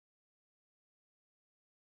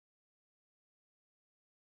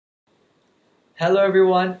Hello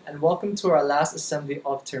everyone, and welcome to our last assembly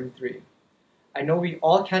of Term 3. I know we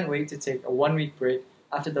all can't wait to take a 1-week break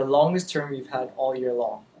after the longest term we've had all year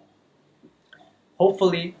long.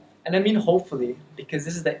 Hopefully, and I mean hopefully, because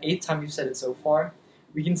this is the 8th time we've said it so far,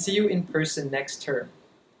 we can see you in person next term.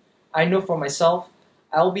 I know for myself,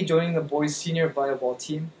 I will be joining the boys' senior volleyball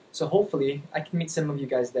team, so hopefully I can meet some of you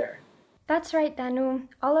guys there. That's right, Danu.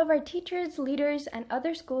 All of our teachers, leaders, and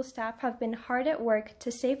other school staff have been hard at work to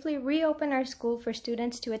safely reopen our school for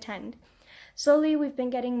students to attend. Slowly, we've been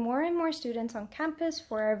getting more and more students on campus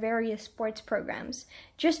for our various sports programs.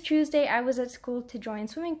 Just Tuesday, I was at school to join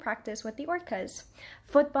swimming practice with the Orcas.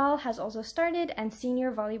 Football has also started and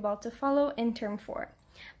senior volleyball to follow in Term 4.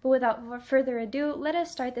 But without further ado, let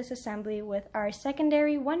us start this assembly with our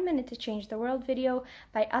secondary 1 Minute to Change the World video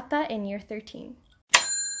by Atta in Year 13.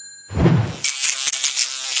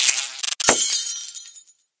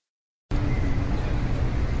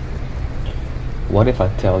 What if I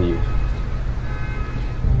tell you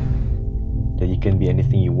that you can be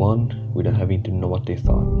anything you want without having to know what they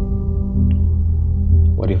thought?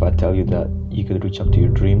 What if I tell you that you could reach up to your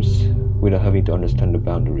dreams without having to understand the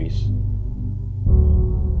boundaries?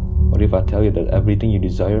 What if I tell you that everything you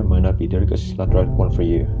desire might not be there because it's not the right one for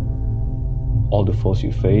you? All the foes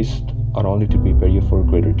you faced are only to prepare you for a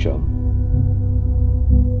greater jump.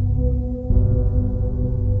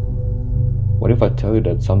 What if I tell you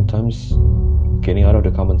that sometimes getting out of the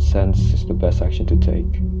common sense is the best action to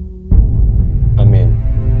take? I mean,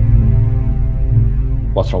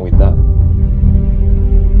 what's wrong with that?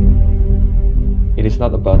 It is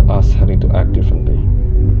not about us having to act differently,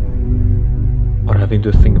 or having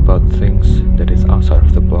to think about things that is outside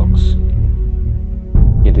of the box.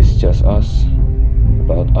 It is just us,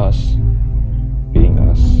 about us, being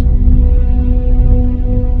us.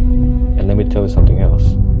 And let me tell you something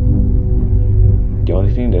else. The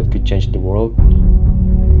only thing that could change the world,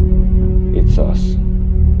 it's us.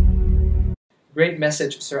 Great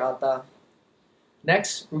message, Sir Atta.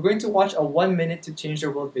 Next, we're going to watch a 1 Minute to Change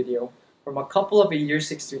the World video from a couple of Year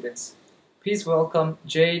 6 students. Please welcome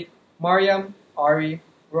Jade, Mariam, Ari,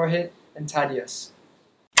 Rohit, and Thaddeus.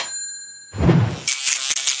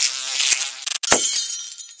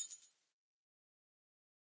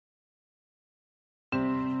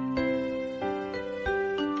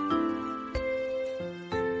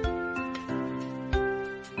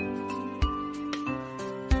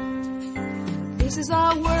 This is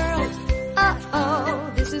our world,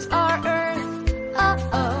 uh-oh, this is our earth,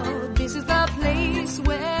 uh-oh, this is the place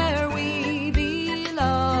where we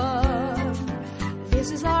belong.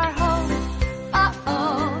 This is our home,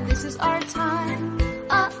 uh-oh, this is our time,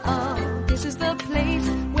 uh-oh, this is the place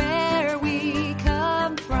where we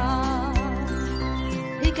come from.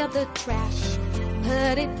 Pick up the trash,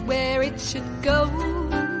 put it where it should go.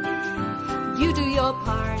 You do your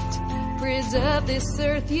part, preserve this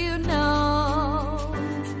earth, you know.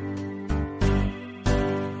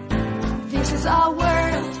 This is our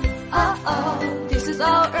world, uh-oh, this is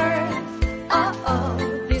our earth,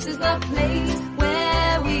 uh-oh, this is the place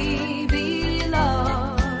where we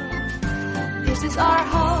belong. This is our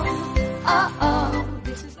home, uh-oh,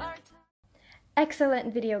 this is our time.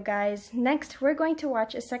 Excellent video, guys. Next, we're going to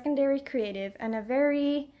watch a secondary creative and a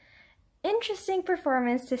very interesting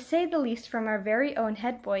performance, to say the least, from our very own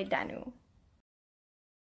head boy, Danu.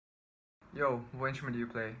 Yo, what instrument do you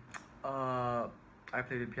play? I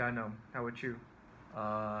play the piano. How about you?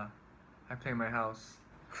 I play my house.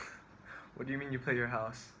 What do you mean you play your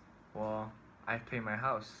house? Well, I play my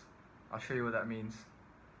house. I'll show you what that means.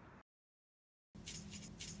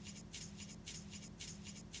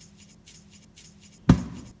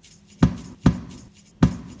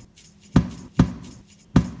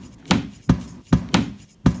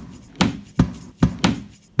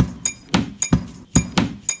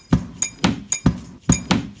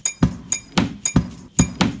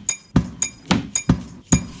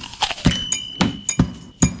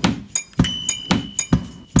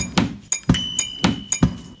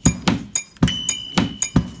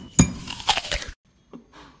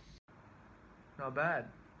 Not bad.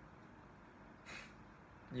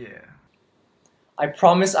 Yeah. I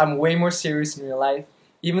promise I'm way more serious in real life,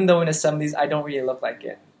 even though in assemblies I don't really look like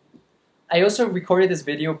it. I also recorded this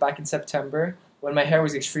video back in September when my hair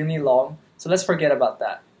was extremely long, so let's forget about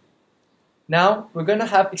that. Now, we're going to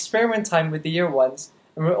have experiment time with the Year 1s,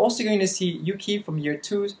 and we're also going to see Yuki from Year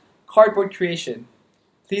 2's cardboard creation.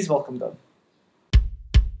 Please welcome them.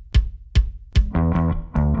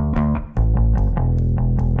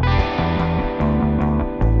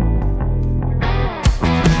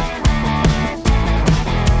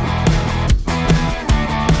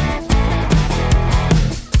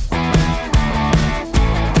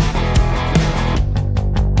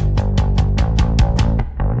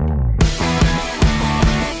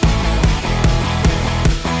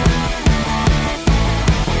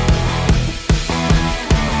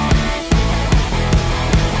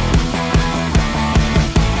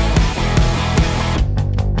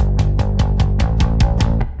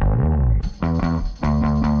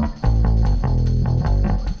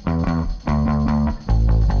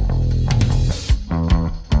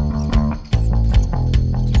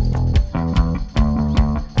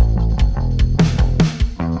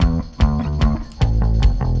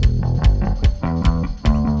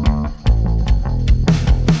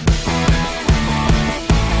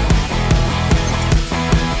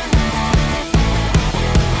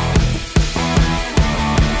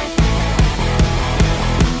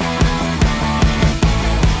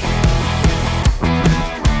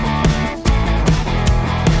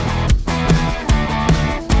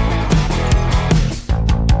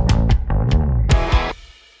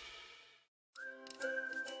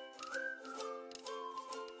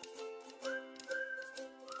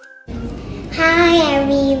 Hi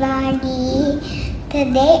everybody.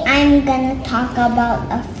 Today I'm gonna talk about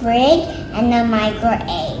a fridge and a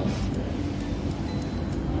microwave.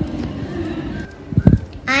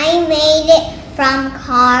 I made it from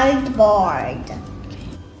cardboard.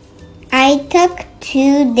 I took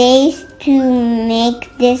 2 days to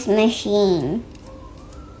make this machine.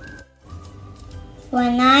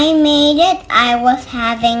 When I made it, I was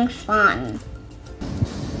having fun.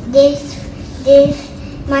 This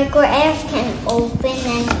microwave can open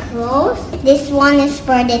and close. This one is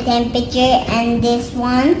for the temperature and this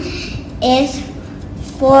one is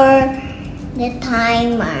for the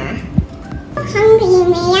timer. Hungry,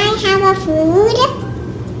 may I have a food?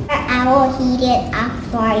 I will heat it up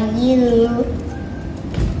for you.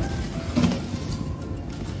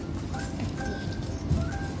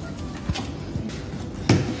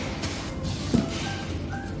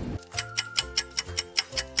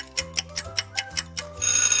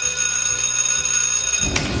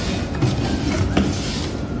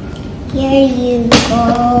 Here you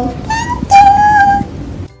go.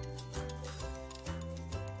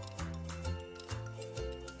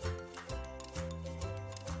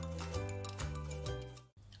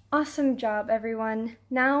 Awesome job, everyone.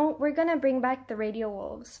 Now we're gonna bring back the Radio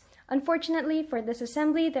Wolves. Unfortunately, for this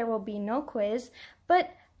assembly, there will be no quiz,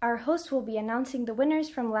 but our host will be announcing the winners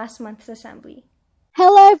from last month's assembly.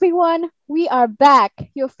 Hello everyone, we are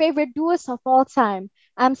back, your favorite duos of all time.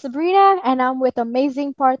 I'm Sabrina and I'm with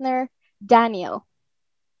amazing partner, Daniel.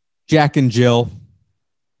 Jack and Jill,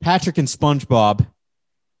 Patrick and SpongeBob,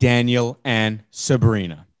 Daniel and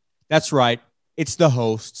Sabrina. That's right, it's the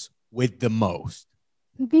hosts with the most.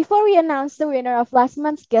 Before we announce the winner of last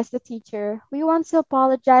month's Guess the Teacher, we want to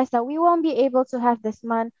apologize that we won't be able to have this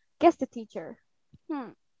month Guess the Teacher.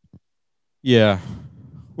 Yeah,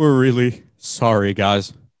 we're really sorry,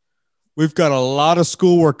 guys. We've got a lot of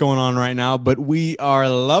schoolwork going on right now, but we are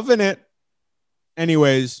loving it.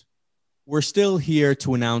 Anyways, we're still here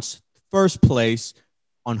to announce first place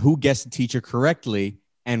on who guessed the teacher correctly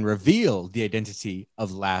and reveal the identity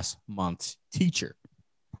of last month's teacher.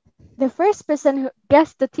 The first person who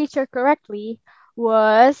guessed the teacher correctly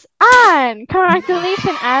was Anne.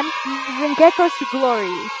 Congratulations, Anne. You bring geckos to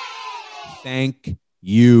glory. Thank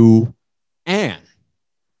you, Anne.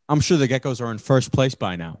 I'm sure the geckos are in first place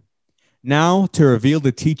by now. Now, to reveal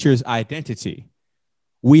the teacher's identity.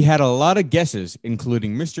 We had a lot of guesses,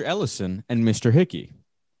 including Mr. Ellison and Mr. Hickey.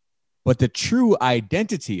 But the true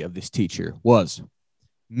identity of this teacher was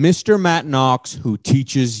Mr. Matt Knox, who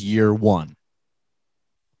teaches year 1.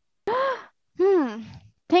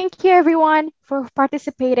 Thank you everyone for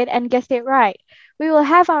participating and guessed it right. We will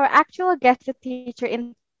have our actual Guess the Teacher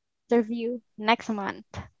interview next month.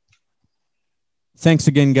 Thanks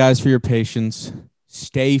again, guys, for your patience.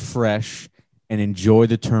 Stay fresh and enjoy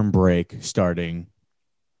the term break starting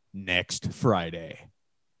next Friday.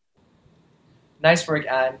 Nice work,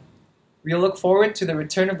 Anne. We'll look forward to the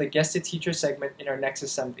return of the Guest the Teacher segment in our next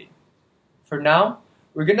assembly. For now,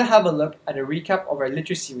 we're going to have a look at a recap of our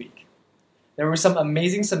Literacy Week. There were some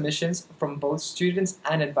amazing submissions from both students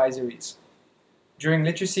and advisories. During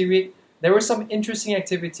Literacy Week, there were some interesting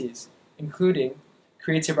activities, including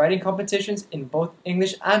creative writing competitions in both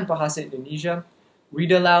English and Bahasa Indonesia,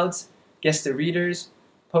 read-alouds, guess the readers,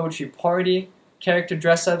 poetry party, character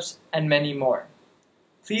dress-ups, and many more.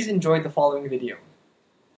 Please enjoy the following video.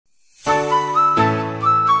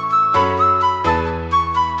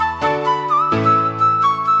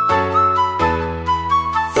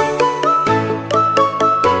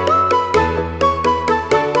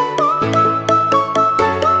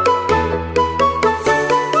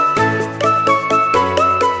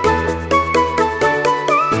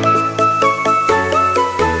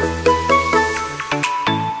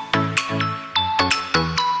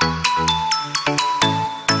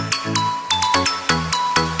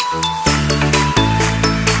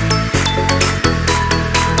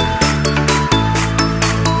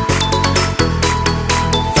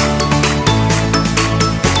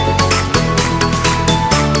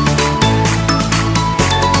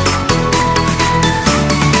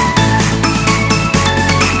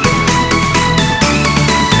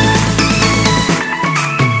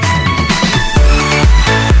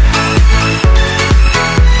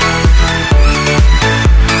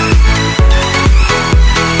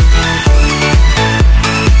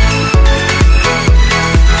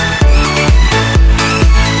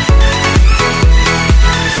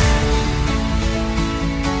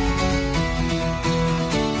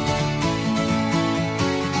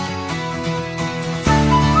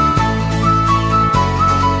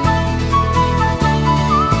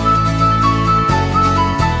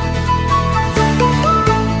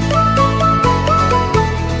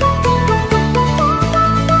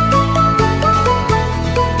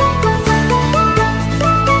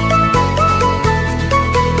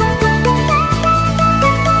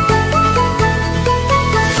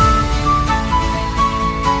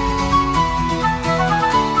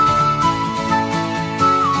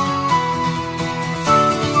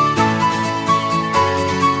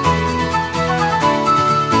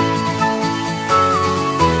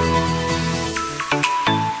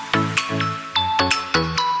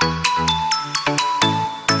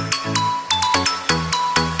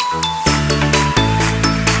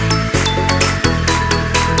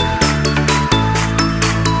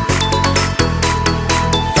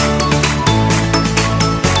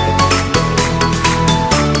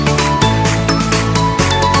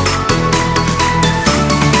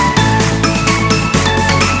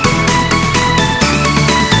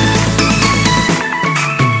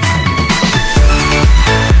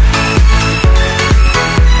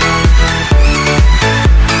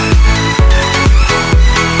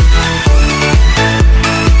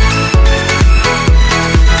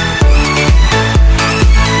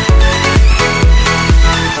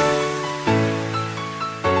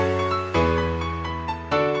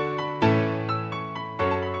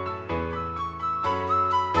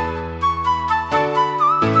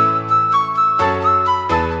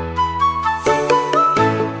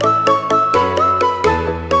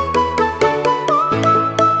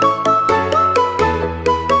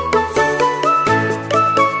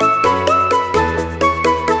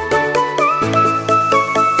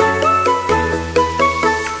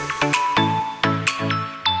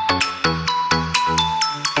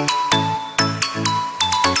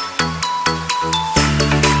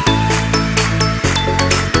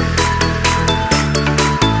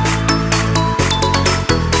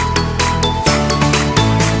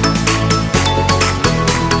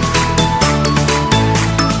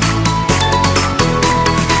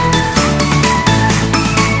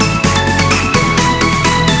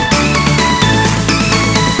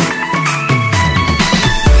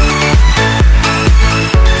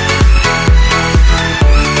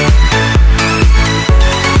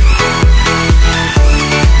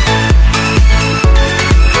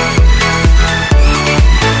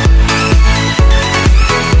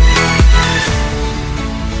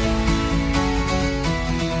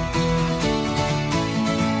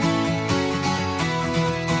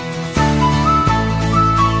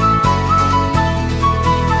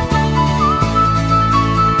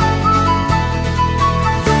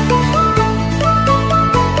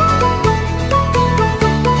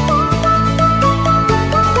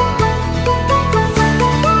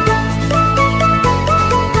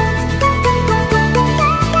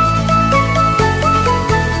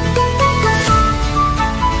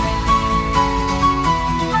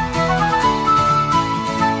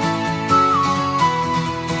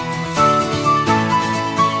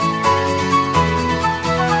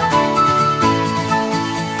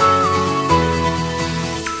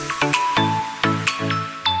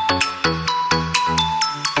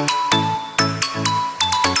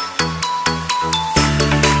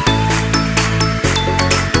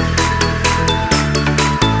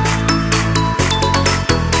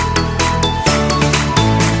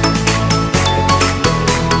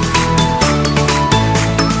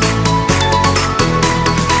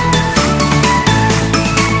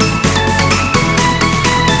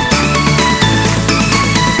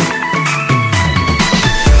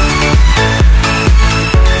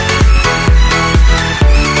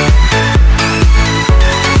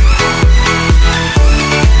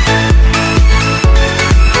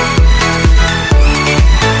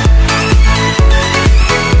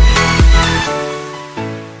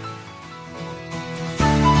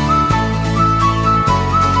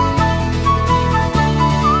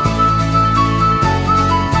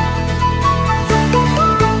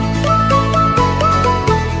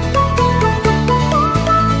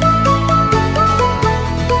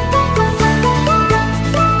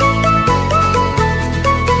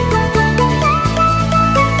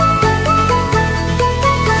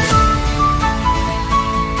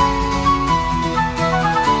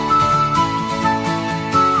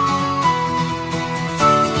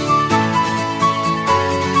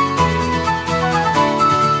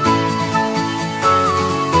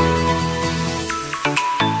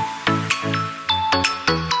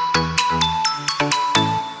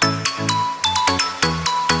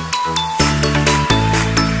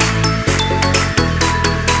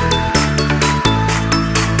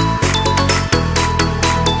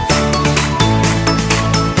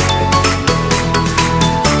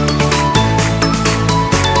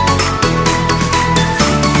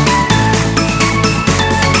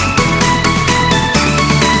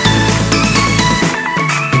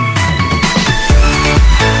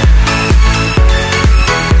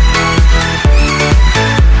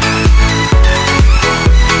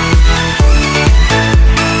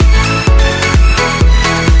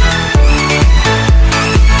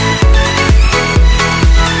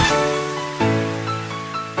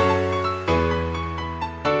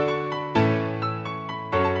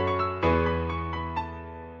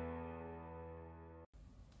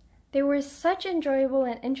 They were such enjoyable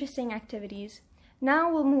and interesting activities. Now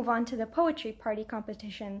we'll move on to the poetry party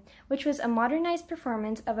competition, which was a modernized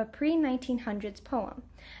performance of a pre-1900s poem.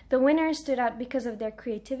 The winners stood out because of their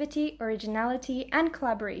creativity, originality, and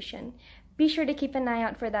collaboration. Be sure to keep an eye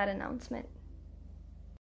out for that announcement.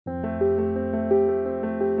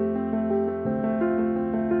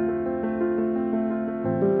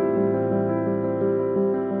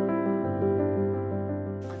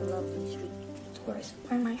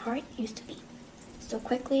 Where my heart used to be, so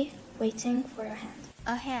quickly waiting for a hand.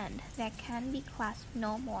 A hand that can be clasped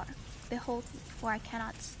no more. Behold me, for I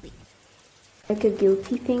cannot sleep. Like a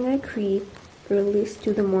guilty thing I creep, earlies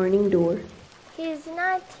to the morning door. He is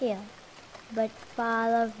not here, but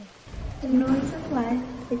far away. The noise of life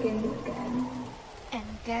begins again. And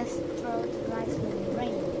guests throw the lights with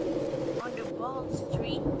rain. On the bold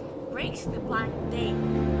street breaks the black day.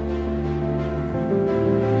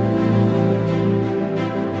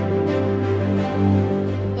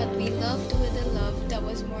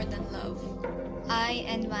 I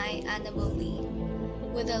and my Annabel Lee,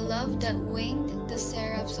 with a love that winged the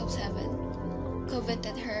seraphs of heaven,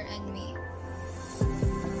 coveted her and me.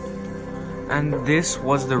 And this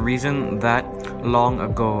was the reason that long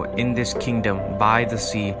ago in this kingdom by the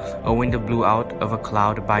sea, a wind blew out of a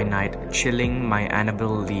cloud by night, chilling my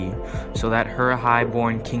Annabel Lee, so that her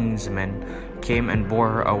high-born kinsmen came and bore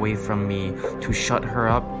her away from me to shut her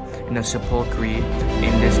up in a sepulchre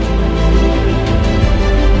in this kingdom.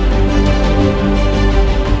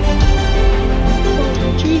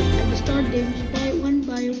 And the star dims by one.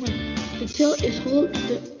 The tale is told,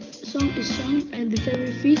 the song is sung, and the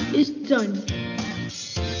fairy feast is done.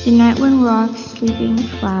 The night wind rocks sleeping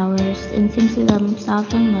flowers and sings to them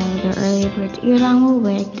soft and low. The early bird's earlong will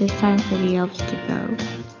wake. It's time for the elves to go.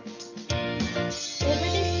 Over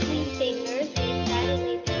the sweet fingers, we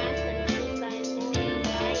silently pass them by a morning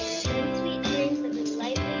fire. Then sweet dreams of the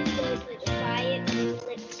lively birds with a quiet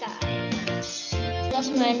moonlit sky. Thus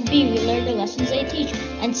men be, we learn the lessons they teach,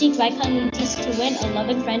 and seek by cunning deeds to win a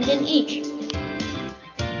loving friend in each.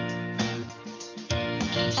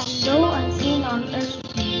 And though unseen on earth,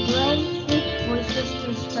 bright sweet voices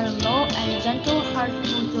whisper low, and gentle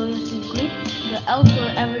hearts will joyously greet the elves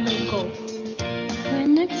wherever they go.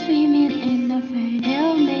 When next we meet in the fairy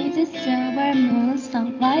tale, may the silver moon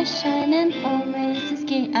sunlight shine and always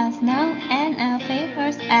escape us now, and our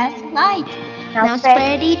favors as light. Now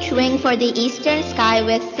spread each wing for the eastern sky,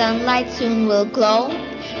 with sunlight soon will glow.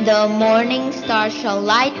 The morning star shall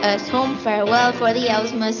light us home, farewell, for the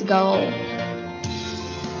elves must go.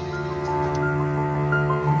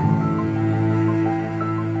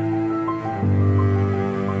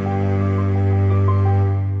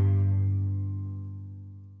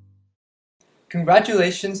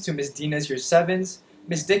 Congratulations to Ms. Dina's Year 7s,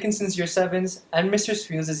 Ms. Dickinson's Year 7s, and Mr.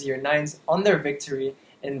 Swiels' Year 9s on their victory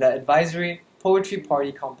in the Advisory Poetry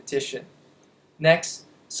Party competition. Next,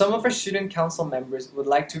 some of our student council members would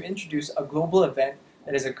like to introduce a global event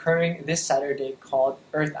that is occurring this Saturday called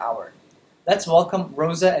Earth Hour. Let's welcome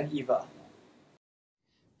Rosa and Eva.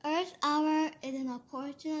 Earth Hour is an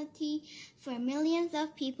opportunity for millions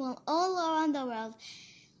of people all around the world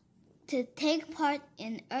to take part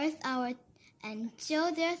in Earth Hour and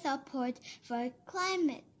show their support for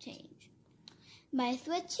climate change. By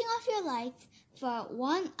switching off your lights for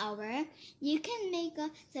 1 hour, you can make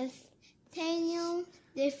a sustainable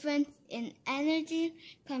difference in energy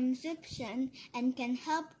consumption and can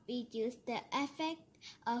help reduce the effect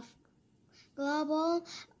of global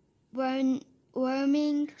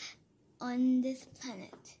warming on this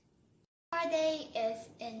planet. Our day is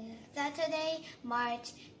in Saturday,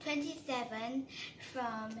 March 27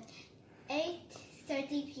 from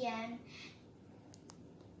 8:30 p.m.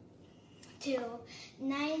 to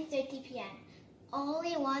 9:30 p.m.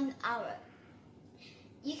 Only 1 hour.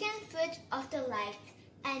 You can switch off the lights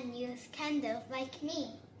and use candles like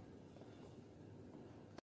me.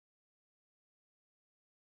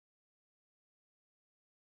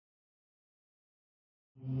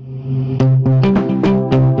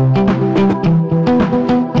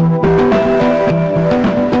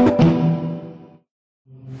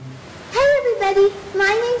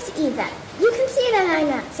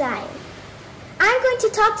 outside. I'm going to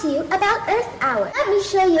talk to you about Earth Hour. Let me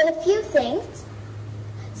show you a few things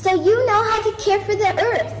so you know how to care for the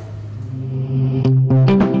Earth.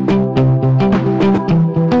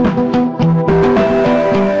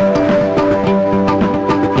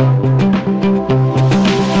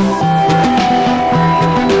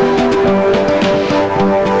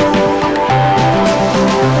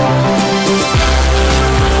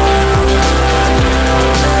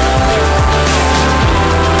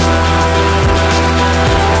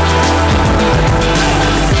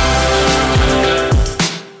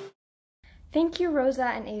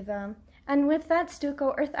 Ella, and Ava. And with that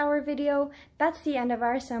Stuco Earth Hour video, that's the end of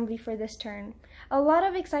our assembly for this term. A lot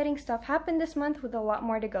of exciting stuff happened this month with a lot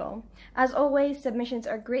more to go. As always, submissions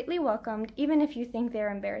are greatly welcomed, even if you think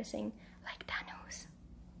they're embarrassing, like Danu's.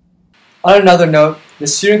 On another note, the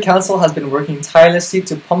Student Council has been working tirelessly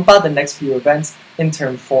to pump out the next few events in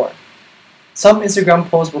Term 4. Some Instagram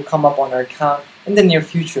posts will come up on our account in the near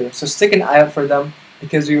future, so stick an eye out for them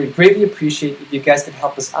because we would greatly appreciate if you guys could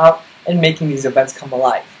help us out in making these events come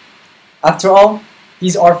alive. After all,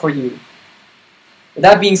 these are for you. With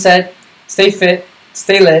that being said, stay fit,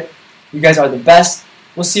 stay lit, you guys are the best.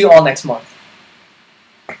 We'll see you all next month.